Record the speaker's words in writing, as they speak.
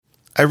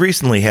I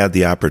recently had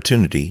the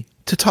opportunity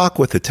to talk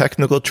with a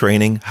technical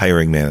training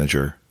hiring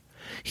manager.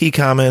 He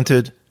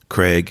commented,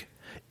 "Craig,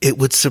 it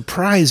would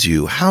surprise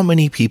you how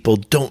many people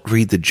don't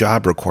read the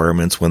job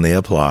requirements when they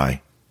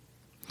apply."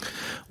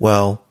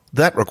 Well,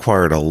 that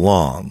required a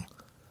long,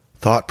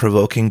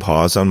 thought-provoking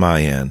pause on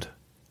my end.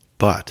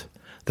 But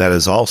that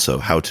is also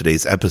how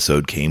today's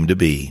episode came to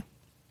be.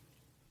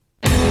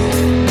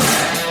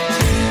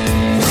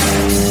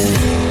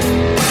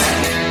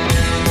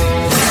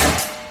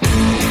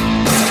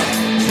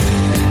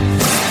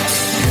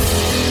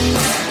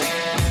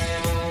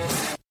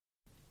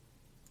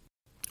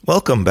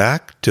 Welcome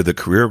back to the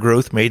Career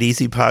Growth Made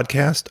Easy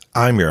podcast.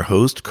 I'm your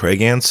host,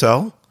 Craig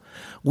Ansell.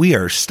 We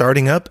are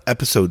starting up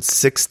episode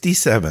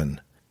 67,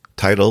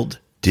 titled,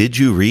 "Did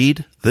You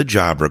Read the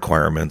Job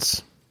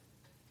Requirements?"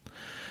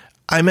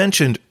 I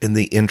mentioned in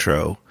the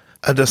intro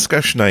a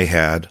discussion I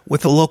had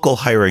with a local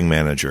hiring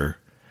manager,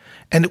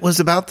 and it was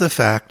about the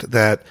fact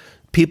that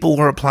people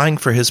were applying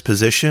for his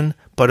position,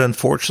 but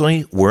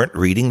unfortunately weren't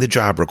reading the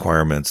job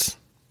requirements.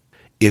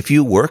 If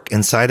you work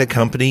inside a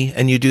company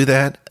and you do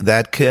that,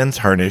 that can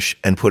tarnish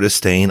and put a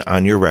stain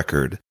on your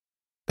record.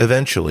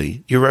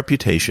 Eventually, your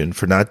reputation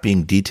for not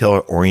being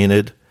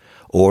detail-oriented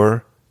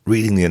or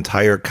reading the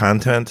entire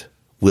content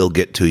will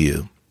get to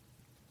you.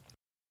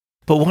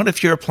 But what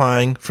if you're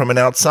applying from an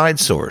outside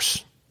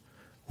source?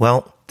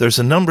 Well, there's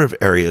a number of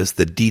areas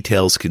that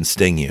details can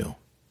sting you.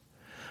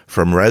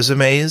 From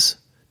resumes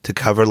to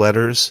cover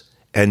letters,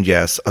 and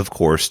yes, of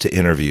course, to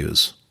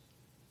interviews.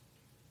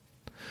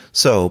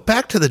 So,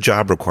 back to the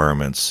job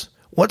requirements.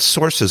 What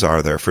sources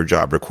are there for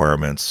job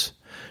requirements?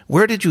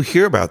 Where did you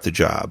hear about the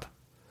job?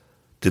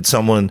 Did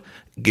someone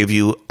give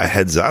you a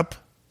heads up?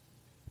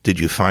 Did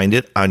you find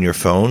it on your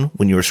phone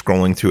when you were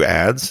scrolling through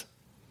ads?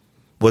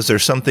 Was there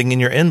something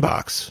in your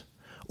inbox?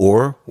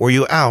 Or were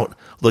you out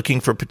looking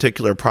for a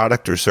particular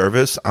product or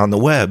service on the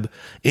web,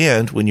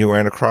 and when you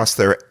ran across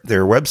their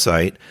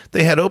website,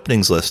 they had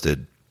openings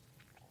listed?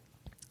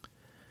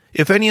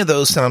 If any of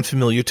those sound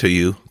familiar to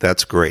you,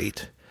 that's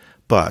great.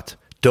 But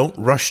don't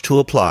rush to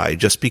apply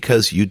just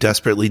because you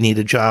desperately need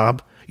a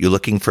job, you're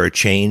looking for a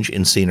change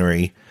in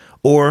scenery,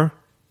 or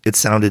it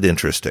sounded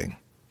interesting.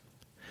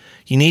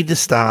 You need to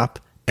stop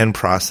and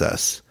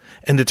process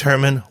and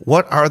determine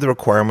what are the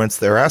requirements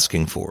they're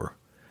asking for.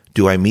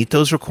 Do I meet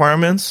those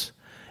requirements?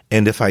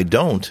 And if I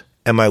don't,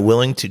 am I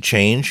willing to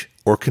change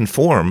or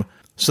conform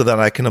so that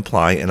I can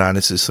apply and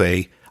honestly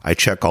say, I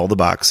check all the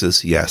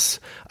boxes, yes,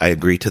 I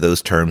agree to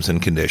those terms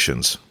and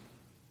conditions.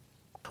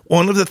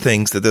 One of the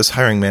things that this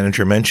hiring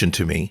manager mentioned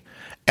to me,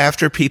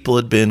 after people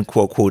had been,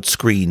 quote, quote,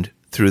 screened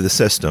through the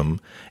system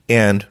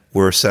and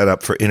were set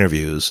up for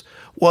interviews,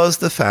 was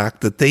the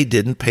fact that they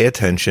didn't pay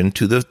attention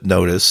to the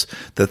notice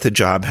that the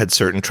job had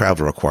certain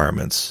travel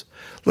requirements.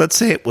 Let's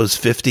say it was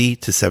 50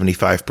 to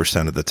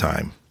 75% of the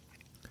time.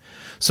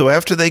 So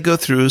after they go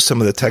through some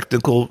of the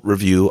technical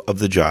review of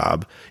the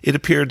job, it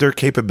appeared their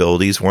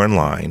capabilities were in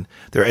line,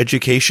 their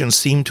education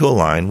seemed to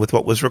align with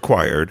what was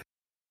required.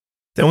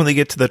 Then when they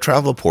get to the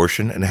travel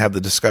portion and have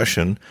the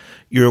discussion,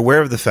 you're aware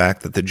of the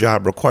fact that the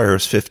job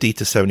requires 50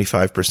 to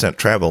 75%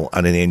 travel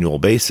on an annual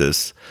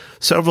basis.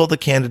 Several of the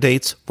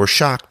candidates were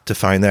shocked to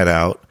find that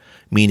out,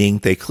 meaning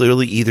they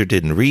clearly either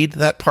didn't read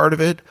that part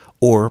of it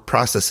or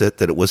process it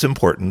that it was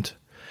important.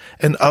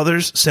 And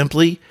others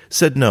simply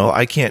said, no,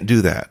 I can't do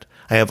that.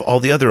 I have all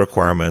the other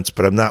requirements,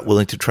 but I'm not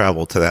willing to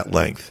travel to that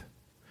length.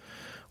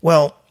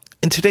 Well,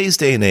 in today's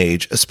day and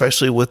age,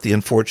 especially with the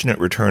unfortunate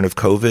return of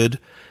COVID,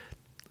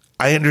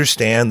 I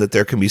understand that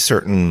there can be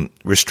certain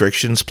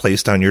restrictions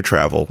placed on your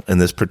travel in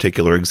this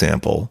particular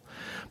example,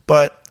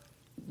 but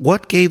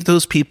what gave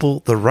those people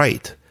the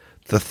right,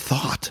 the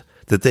thought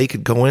that they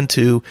could go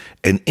into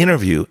an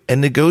interview and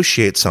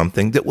negotiate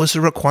something that was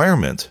a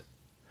requirement?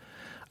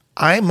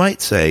 I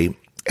might say,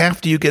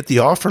 after you get the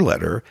offer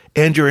letter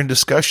and you're in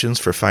discussions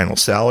for final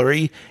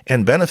salary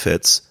and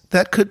benefits,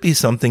 that could be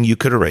something you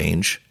could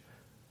arrange.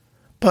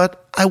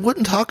 But I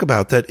wouldn't talk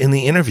about that in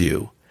the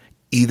interview.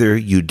 Either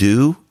you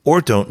do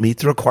or don't meet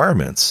the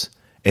requirements.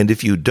 And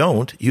if you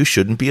don't, you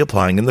shouldn't be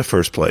applying in the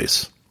first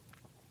place.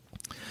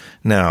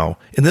 Now,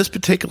 in this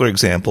particular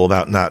example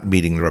about not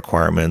meeting the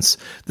requirements,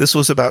 this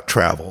was about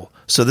travel.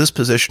 So this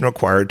position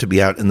required to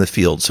be out in the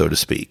field, so to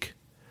speak.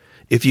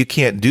 If you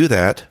can't do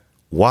that,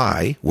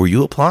 why were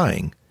you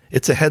applying?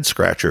 It's a head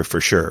scratcher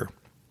for sure.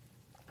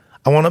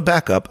 I want to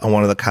back up on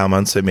one of the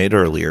comments I made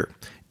earlier.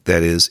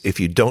 That is, if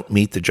you don't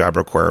meet the job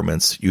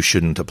requirements, you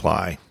shouldn't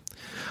apply.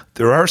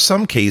 There are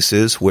some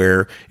cases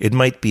where it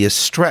might be a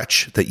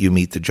stretch that you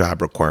meet the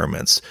job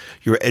requirements.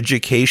 Your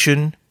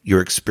education, your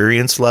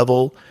experience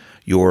level,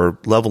 your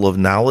level of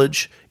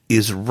knowledge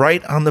is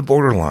right on the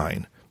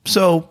borderline.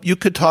 So you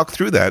could talk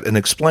through that and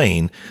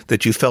explain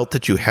that you felt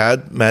that you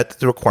had met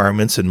the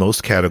requirements in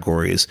most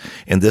categories.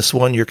 And this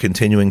one, you're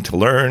continuing to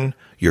learn,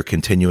 you're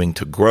continuing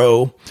to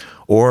grow,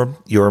 or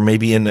you're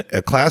maybe in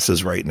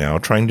classes right now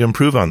trying to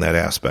improve on that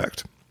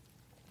aspect.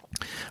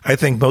 I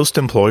think most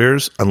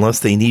employers, unless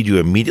they need you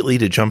immediately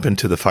to jump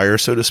into the fire,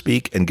 so to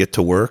speak, and get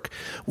to work,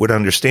 would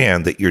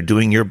understand that you're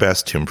doing your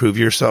best to improve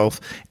yourself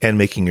and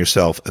making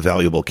yourself a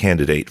valuable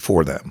candidate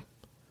for them.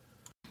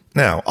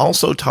 Now,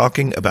 also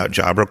talking about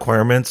job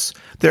requirements,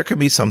 there can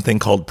be something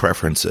called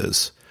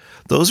preferences.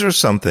 Those are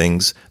some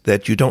things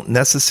that you don't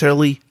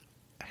necessarily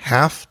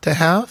have to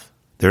have.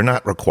 They're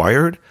not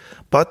required,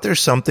 but they're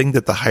something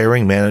that the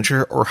hiring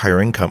manager or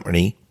hiring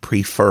company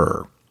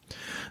prefer.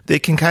 They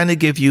can kind of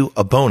give you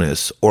a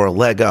bonus or a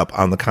leg up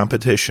on the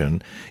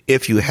competition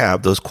if you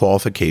have those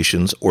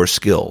qualifications or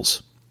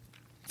skills.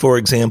 For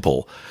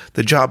example,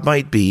 the job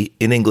might be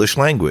in English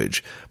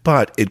language,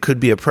 but it could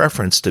be a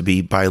preference to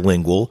be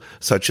bilingual,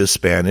 such as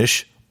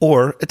Spanish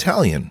or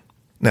Italian.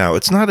 Now,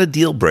 it's not a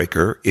deal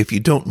breaker if you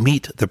don't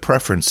meet the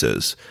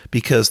preferences,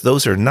 because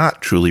those are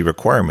not truly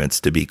requirements,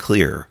 to be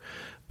clear.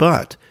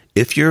 But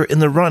if you're in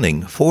the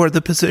running for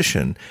the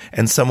position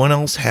and someone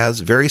else has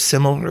very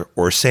similar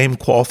or same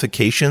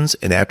qualifications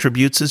and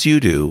attributes as you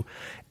do,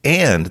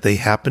 and they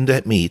happen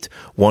to meet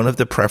one of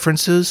the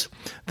preferences,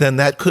 then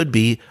that could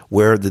be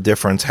where the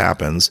difference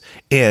happens,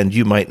 and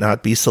you might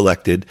not be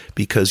selected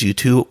because you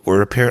two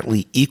were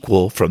apparently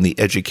equal from the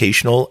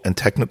educational and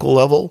technical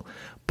level,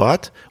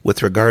 but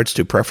with regards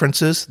to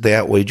preferences, they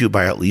outweighed you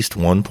by at least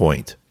 1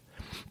 point.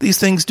 These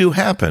things do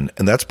happen,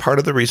 and that's part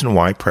of the reason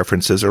why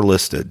preferences are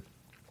listed.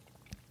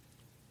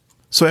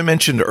 So I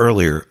mentioned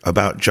earlier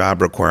about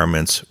job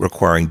requirements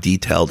requiring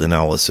detailed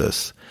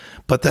analysis,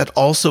 but that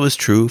also is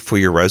true for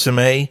your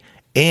resume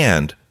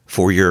and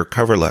for your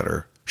cover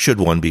letter, should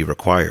one be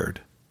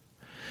required.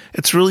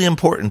 It's really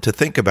important to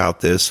think about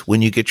this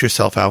when you get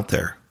yourself out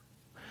there.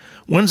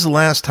 When's the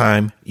last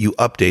time you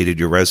updated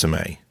your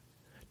resume?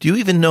 Do you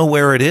even know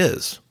where it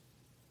is?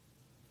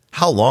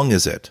 How long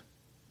is it?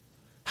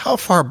 How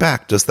far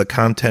back does the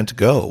content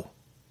go?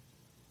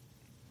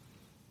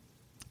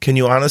 Can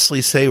you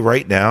honestly say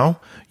right now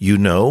you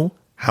know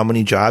how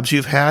many jobs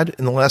you've had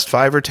in the last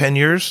 5 or 10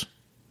 years?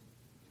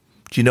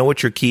 Do you know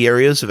what your key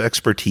areas of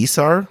expertise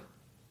are?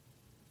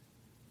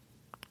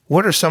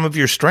 What are some of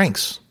your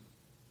strengths?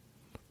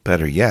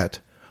 Better yet,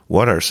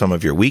 what are some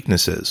of your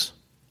weaknesses?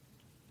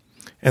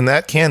 And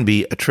that can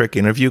be a trick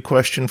interview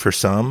question for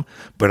some,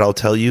 but I'll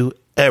tell you,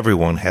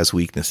 everyone has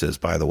weaknesses,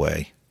 by the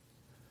way.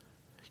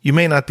 You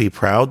may not be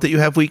proud that you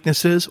have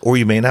weaknesses, or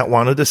you may not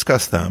want to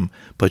discuss them,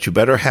 but you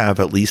better have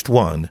at least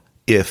one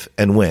if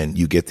and when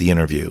you get the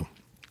interview.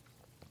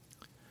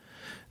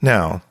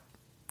 Now,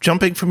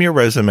 jumping from your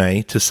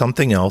resume to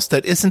something else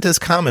that isn't as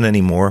common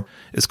anymore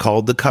is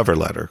called the cover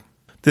letter.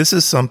 This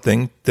is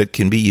something that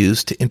can be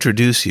used to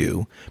introduce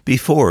you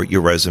before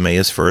your resume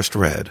is first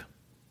read.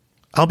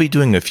 I'll be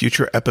doing a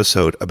future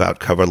episode about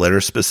cover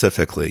letters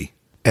specifically,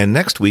 and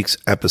next week's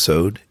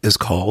episode is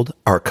called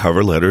Are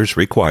Cover Letters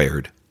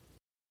Required?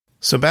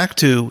 So back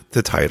to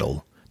the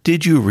title.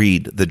 Did you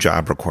read the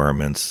job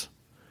requirements?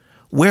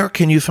 Where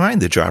can you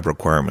find the job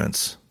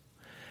requirements?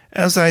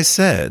 As I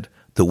said,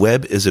 the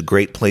web is a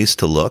great place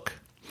to look,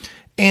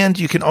 and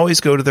you can always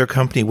go to their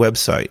company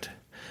website.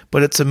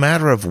 But it's a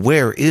matter of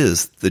where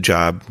is the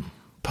job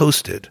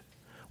posted?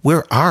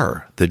 Where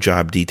are the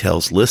job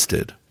details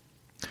listed?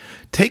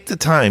 Take the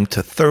time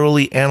to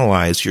thoroughly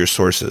analyze your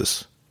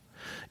sources.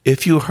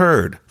 If you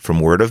heard from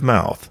word of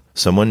mouth,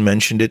 someone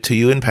mentioned it to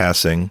you in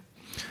passing,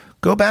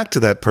 go back to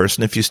that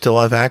person if you still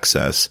have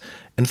access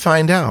and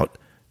find out,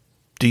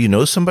 do you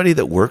know somebody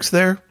that works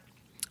there?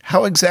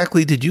 How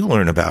exactly did you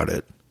learn about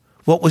it?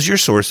 What was your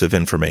source of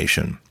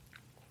information?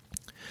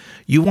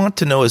 You want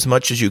to know as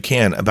much as you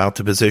can about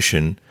the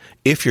position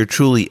if you're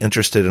truly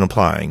interested in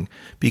applying,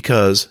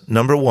 because,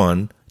 number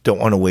one, don't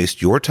want to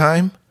waste your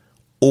time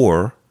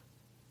or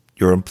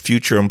your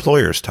future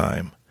employer's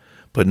time.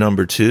 But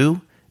number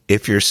two,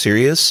 if you're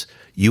serious,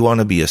 you want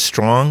to be a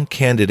strong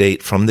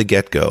candidate from the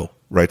get-go,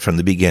 right from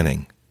the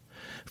beginning.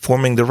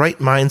 Forming the right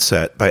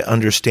mindset by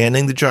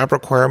understanding the job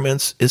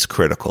requirements is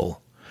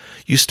critical.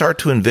 You start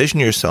to envision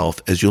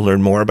yourself as you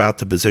learn more about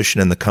the position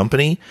in the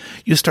company.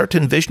 You start to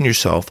envision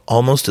yourself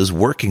almost as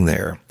working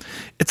there.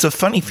 It's a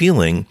funny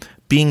feeling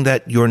being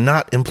that you're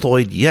not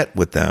employed yet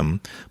with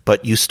them,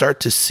 but you start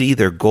to see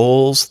their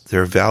goals,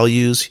 their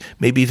values,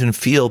 maybe even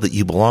feel that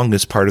you belong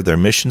as part of their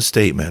mission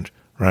statement,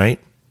 right?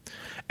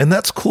 And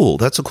that's cool.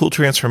 That's a cool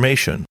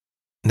transformation.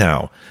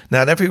 Now,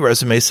 not every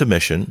resume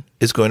submission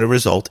is going to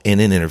result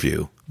in an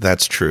interview.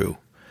 That's true.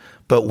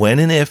 But when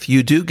and if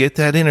you do get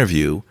that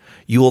interview,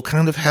 you will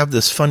kind of have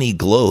this funny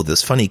glow,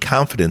 this funny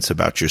confidence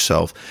about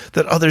yourself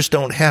that others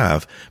don't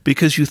have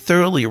because you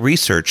thoroughly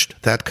researched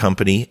that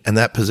company and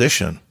that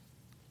position.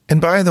 And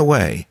by the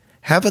way,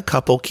 have a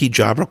couple key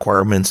job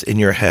requirements in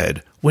your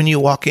head when you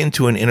walk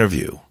into an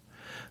interview.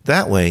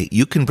 That way,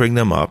 you can bring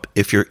them up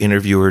if your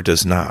interviewer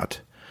does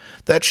not.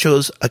 That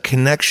shows a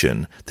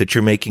connection that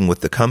you're making with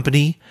the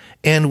company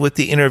and with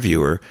the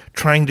interviewer,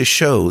 trying to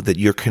show that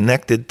you're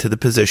connected to the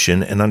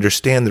position and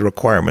understand the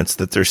requirements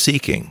that they're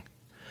seeking.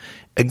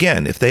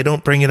 Again, if they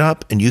don't bring it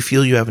up and you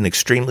feel you have an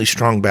extremely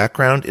strong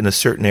background in a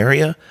certain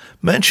area,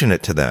 mention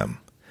it to them.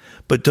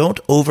 But don't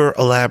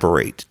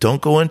over-elaborate.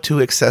 Don't go into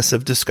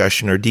excessive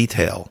discussion or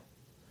detail.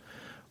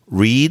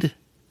 Read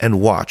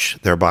and watch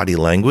their body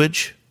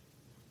language.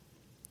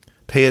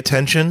 Pay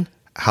attention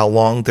how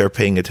long they're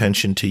paying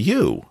attention to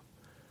you.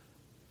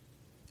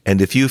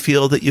 And if you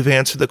feel that you've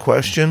answered the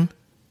question,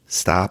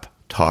 stop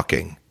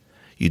talking.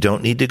 You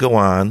don't need to go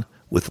on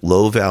with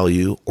low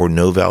value or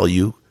no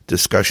value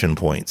discussion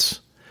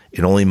points.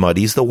 It only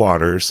muddies the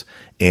waters,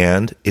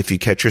 and if you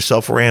catch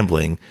yourself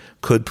rambling,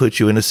 could put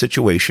you in a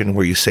situation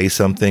where you say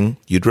something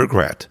you'd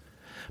regret.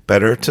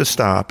 Better to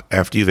stop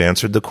after you've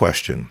answered the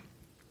question.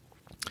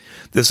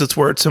 This is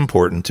where it's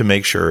important to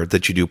make sure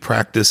that you do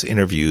practice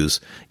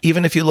interviews,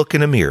 even if you look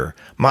in a mirror,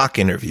 mock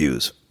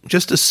interviews.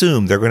 Just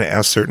assume they're going to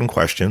ask certain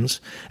questions,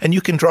 and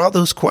you can draw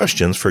those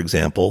questions, for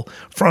example,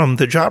 from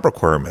the job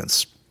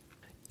requirements.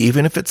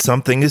 Even if it's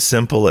something as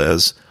simple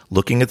as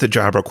looking at the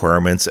job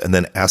requirements and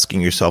then asking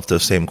yourself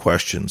those same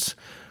questions.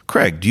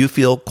 Craig, do you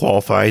feel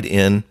qualified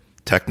in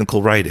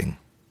technical writing?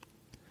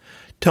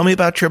 Tell me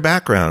about your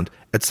background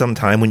at some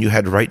time when you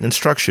had to write an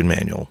instruction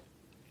manual.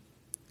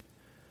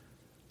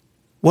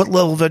 What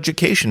level of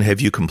education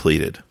have you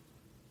completed?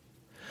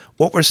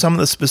 What were some of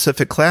the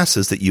specific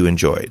classes that you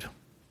enjoyed?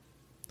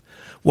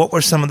 What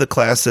were some of the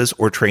classes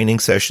or training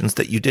sessions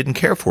that you didn't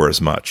care for as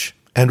much,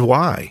 and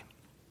why?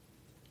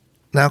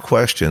 Now,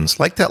 questions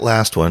like that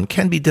last one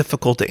can be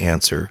difficult to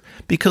answer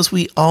because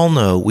we all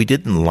know we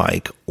didn't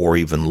like or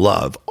even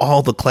love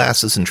all the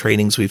classes and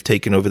trainings we've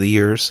taken over the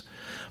years.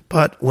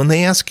 But when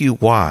they ask you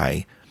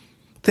why,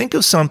 think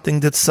of something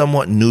that's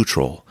somewhat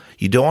neutral.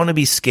 You don't want to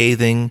be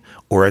scathing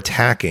or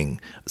attacking,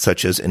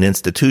 such as an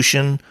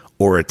institution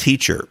or a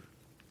teacher.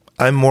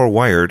 I'm more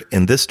wired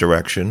in this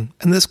direction,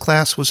 and this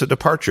class was a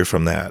departure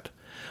from that.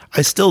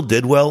 I still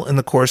did well in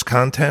the course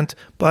content,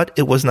 but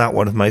it was not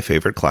one of my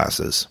favorite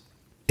classes.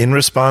 In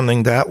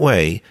responding that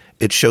way,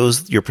 it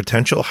shows your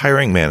potential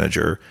hiring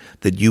manager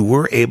that you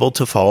were able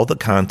to follow the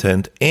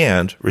content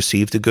and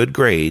received a good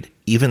grade,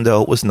 even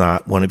though it was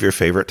not one of your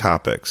favorite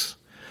topics.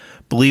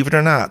 Believe it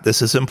or not,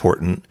 this is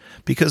important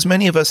because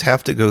many of us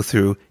have to go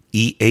through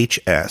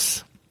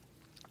EHS,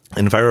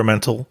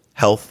 environmental,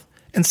 health,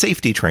 and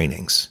safety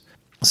trainings.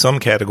 Some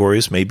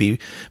categories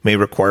may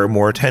require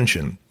more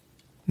attention.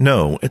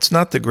 No, it's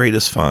not the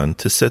greatest fun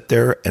to sit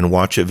there and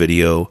watch a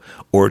video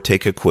or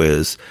take a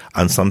quiz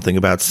on something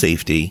about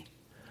safety.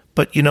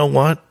 But you know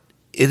what?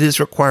 It is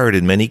required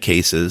in many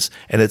cases,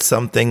 and it's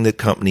something that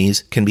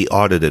companies can be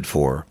audited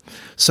for.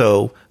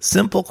 So,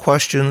 simple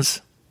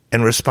questions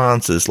and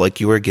responses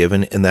like you were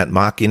given in that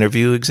mock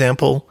interview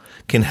example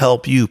can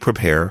help you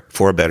prepare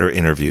for a better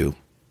interview.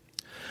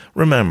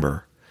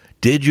 Remember,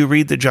 did you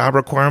read the job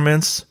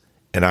requirements?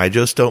 And I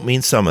just don't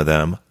mean some of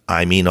them,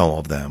 I mean all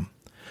of them.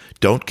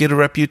 Don't get a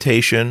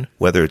reputation,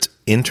 whether it's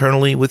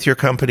internally with your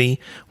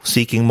company,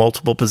 seeking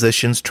multiple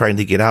positions, trying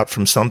to get out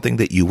from something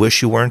that you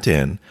wish you weren't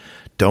in.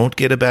 Don't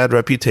get a bad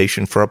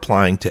reputation for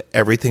applying to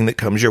everything that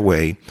comes your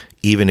way,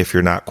 even if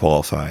you're not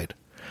qualified.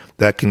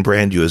 That can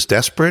brand you as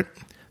desperate,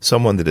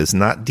 someone that is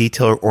not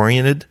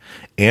detail-oriented,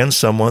 and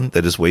someone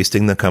that is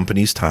wasting the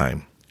company's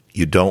time.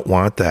 You don't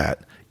want that,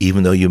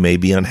 even though you may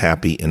be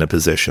unhappy in a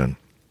position.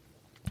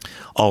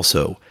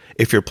 Also,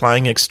 if you're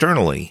applying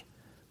externally,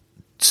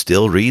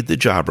 still read the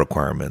job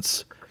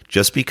requirements.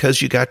 Just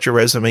because you got your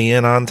resume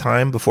in on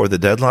time before the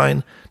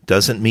deadline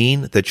doesn't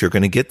mean that you're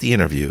going to get the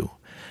interview.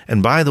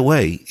 And by the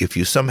way, if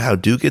you somehow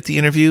do get the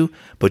interview,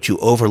 but you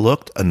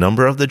overlooked a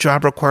number of the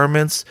job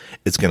requirements,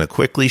 it's going to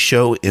quickly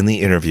show in the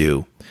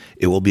interview.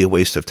 It will be a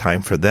waste of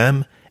time for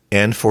them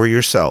and for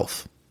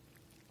yourself.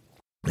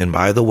 And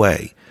by the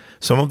way,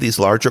 some of these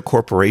larger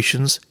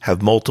corporations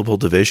have multiple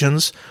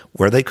divisions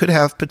where they could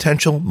have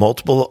potential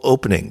multiple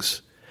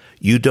openings.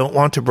 You don't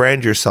want to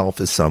brand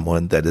yourself as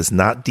someone that is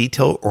not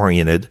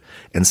detail-oriented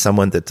and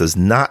someone that does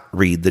not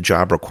read the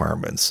job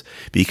requirements,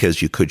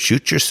 because you could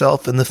shoot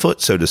yourself in the foot,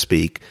 so to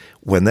speak,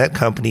 when that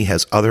company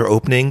has other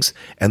openings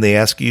and they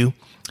ask you,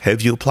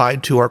 have you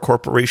applied to our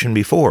corporation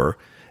before?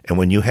 And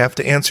when you have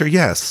to answer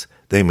yes,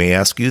 they may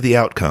ask you the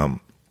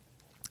outcome.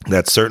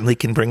 That certainly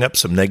can bring up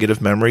some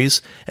negative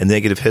memories and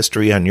negative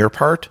history on your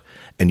part,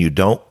 and you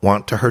don't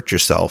want to hurt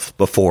yourself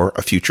before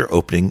a future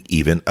opening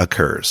even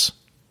occurs.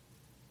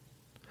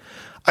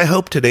 I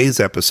hope today's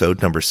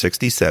episode, number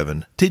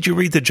 67, Did You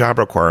Read the Job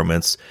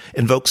Requirements,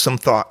 invoked some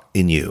thought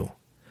in you,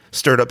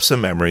 stirred up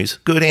some memories,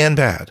 good and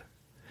bad.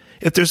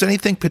 If there's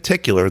anything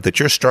particular that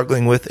you're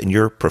struggling with in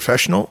your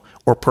professional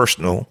or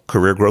personal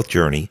career growth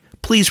journey,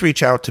 please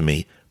reach out to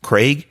me,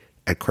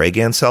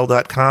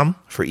 Craig@CraigAnsell.com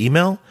for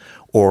email,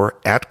 or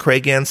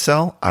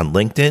 @CraigAnsell on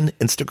LinkedIn,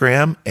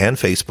 Instagram, and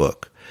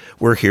Facebook.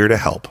 We're here to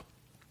help.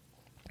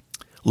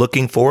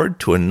 Looking forward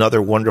to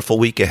another wonderful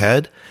week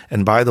ahead,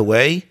 and by the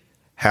way,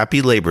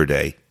 Happy Labor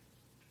Day.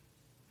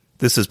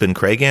 This has been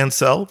Craig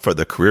Ansell for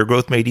the Career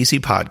Growth Made Easy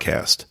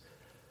podcast.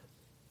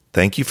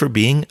 Thank you for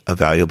being a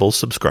valuable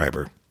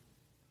subscriber.